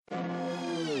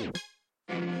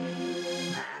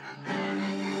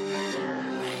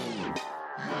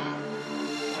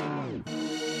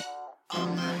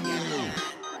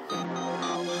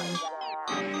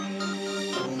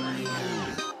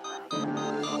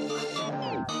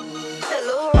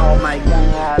Oh my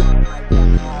god,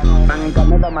 me han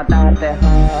encomendado matarte,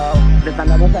 oh. De esta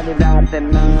no vas a librarte,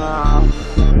 no.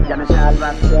 Ya no hay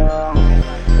salvación,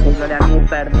 ni gloria ni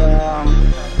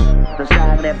perdón. Tu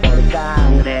sangre por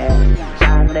sangre,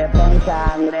 sangre por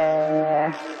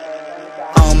sangre.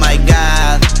 Oh my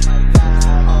god,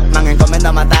 me han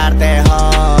encomendado matarte,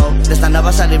 oh. De esta no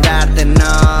vas a librarte, no.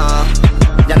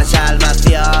 Ya no hay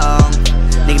salvación,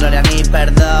 ni gloria ni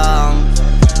perdón.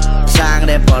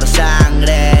 Sangre por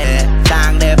sangre,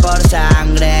 sangre por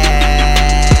sangre.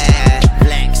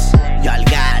 Flex, yo al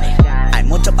gare. Hay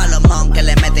mucho palomón que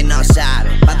le mete y no sabe.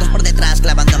 Patos por detrás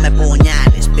clavándome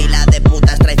puñales. Pila de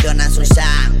putas traicionan su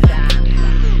sangre.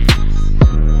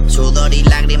 Sudor y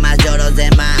lágrimas, lloros de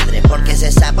madre. Porque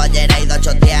ese sapo ayer ha ido a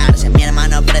chotearse. Mi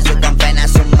hermano preso y con pena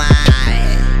su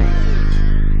mae.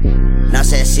 No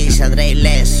sé si saldré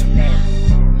ileso,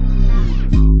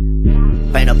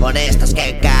 pero por estos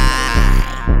que caen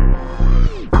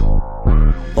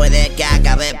puede que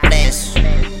acabe preso,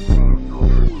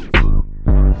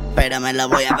 pero me lo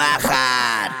voy a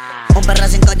bajar. Un perro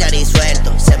sin collar y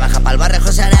suelto se baja pa'l barrio,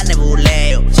 José hará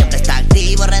nebuleo. Siempre está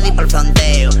activo, ready por el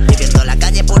fronteo. Viviendo la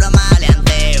calle, puro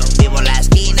maleanteo. Vivo en la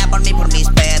esquina por mí, por mis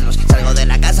perros. Salgo de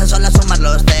la casa solo a sumar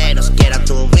los ceros. Quiero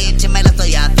tu bitch y me la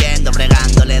estoy haciendo,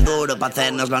 bregándole duro pa'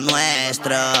 hacernos lo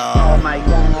nuestro. Oh my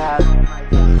god,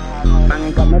 me han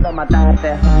encomendado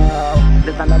matarte, oh.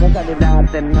 De esta no vas a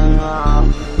librarte, no.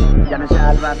 Ya no hay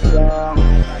salvación,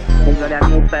 ni gloria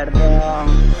ni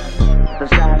perdón. Tu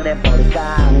sangre por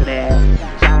sangre,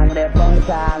 sangre por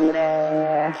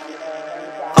sangre.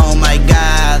 Oh my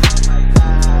god,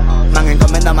 me han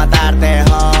encomendado matarte,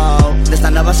 oh. De esta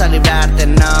no vas a librarte,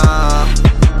 no.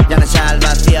 Ya no hay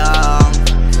salvación,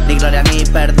 ni gloria ni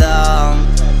perdón.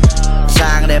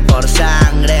 Sangre por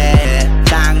sangre,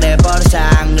 sangre por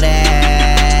sangre.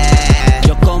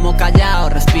 Yo como callao,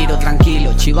 respiro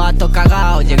tranquilo. Chivato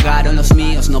cagao, llegaron los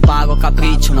míos. No pago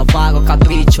capricho, no pago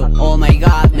capricho. Oh my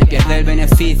god, me pierde el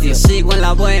beneficio. Sigo en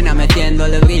la buena,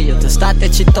 metiéndole brillo. Tú estate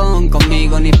chitón,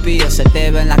 conmigo ni pío. Se te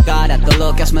ve en la cara todo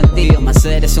lo que has mentido. Más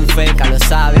eres un feca, lo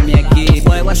sabe mi equipo.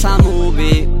 Juego esa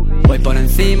movie, voy por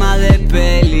encima de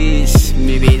pelis.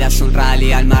 Mi vida es un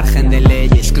rally al margen de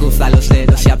leyes. Cruza los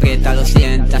dedos y aprieta los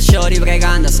dientes. Shorty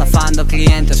bregando, zafando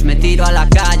clientes. Me tiro a la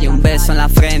calle, un beso en la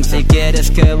frente. Y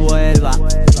quieres que vuelva,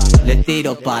 le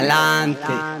tiro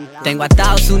pa'lante. Tengo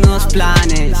atados unos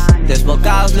planes,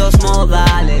 desbocados los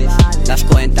modales. Las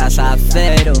cuentas a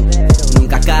cero,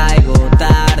 nunca caigo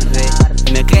tarde.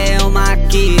 Me creo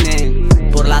maquine,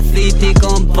 por la city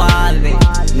compadre.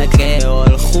 Me creo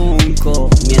el junco,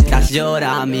 mientras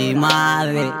llora mi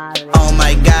madre. Oh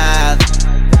my god,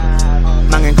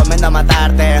 me han encomendado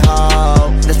matarte,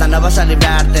 oh. De esta no vas a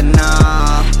librarte, no.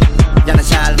 Ya no hay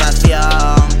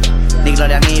salvación,